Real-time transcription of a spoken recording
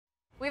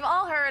We've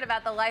all heard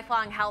about the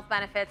lifelong health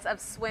benefits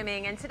of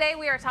swimming, and today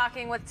we are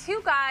talking with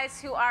two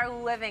guys who are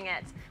living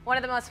it. One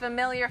of the most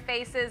familiar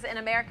faces in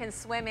American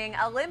swimming,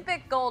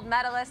 Olympic gold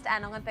medalist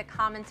and Olympic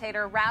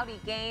commentator Rowdy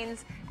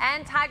Gaines,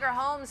 and Tiger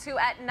Holmes, who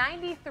at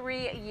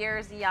 93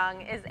 years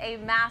young is a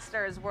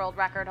Masters world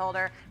record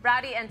holder.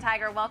 Rowdy and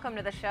Tiger, welcome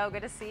to the show.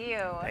 Good to see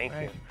you. Thank you.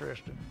 Thanks,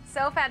 Kristen.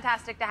 So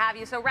fantastic to have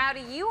you. So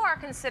Rowdy, you are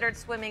considered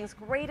swimming's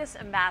greatest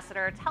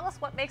ambassador. Tell us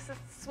what makes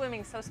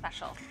swimming so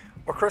special.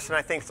 Well, Kristen,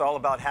 I think it's all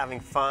about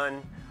having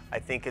fun. I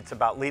think it's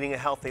about leading a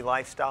healthy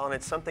lifestyle, and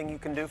it's something you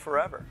can do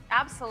forever.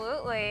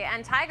 Absolutely.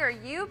 And Tiger,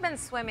 you've been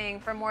swimming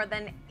for more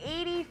than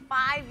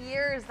 85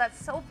 years. That's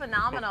so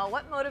phenomenal.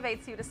 What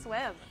motivates you to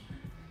swim?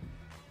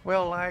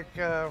 Well, like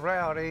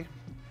Rowdy,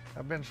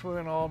 I've been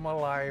swimming all my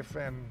life,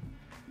 and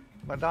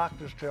my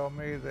doctors tell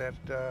me that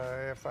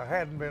if I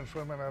hadn't been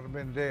swimming, I'd have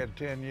been dead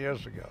 10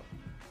 years ago.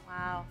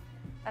 Wow.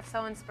 That's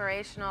so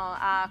inspirational.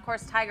 Of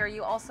course, Tiger,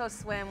 you also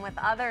swim with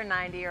other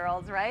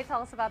 90-year-olds, right?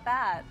 Tell us about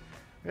that.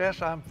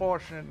 Yes, I'm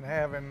fortunate in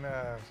having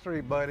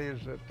three buddies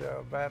that are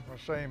about my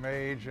same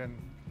age, and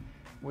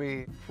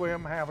we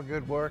swim, have a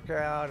good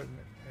workout,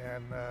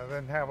 and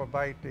then have a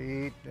bite to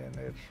eat, and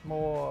it's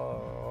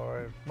more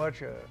or as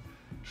much a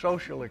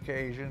social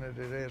occasion as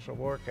it is a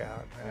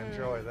workout. I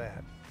enjoy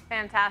that.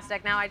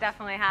 Fantastic. Now I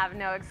definitely have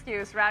no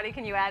excuse. Rowdy,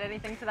 can you add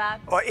anything to that?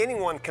 Well,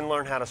 anyone can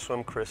learn how to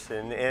swim,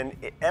 Kristen, and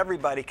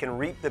everybody can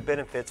reap the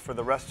benefits for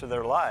the rest of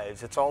their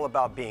lives. It's all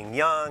about being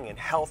young and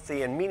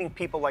healthy and meeting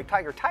people like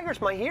Tiger. Tiger's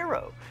my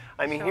hero.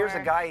 I mean, here's a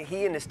guy,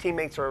 he and his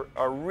teammates are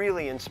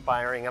really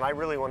inspiring, and I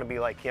really want to be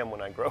like him when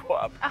I grow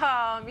up.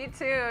 Oh, me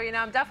too. You know,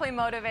 I'm definitely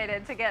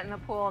motivated to get in the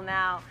pool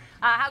now.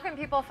 How can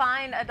people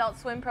find adult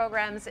swim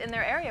programs in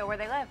their area where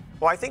they live?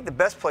 Well, I think the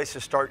best place to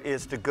start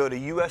is to go to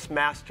U.S.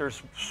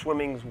 Masters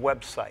Swimming's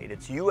website.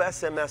 It's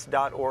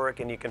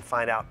usms.org, and you can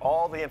find out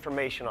all the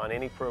information on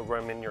any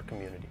program in your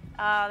community.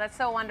 Oh, that's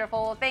so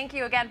wonderful. Well, thank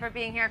you again for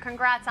being here.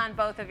 Congrats on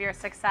both of your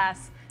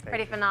success.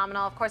 Pretty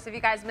phenomenal. Of course, if you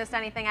guys missed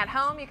anything at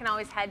home, you can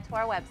always head to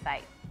our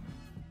website.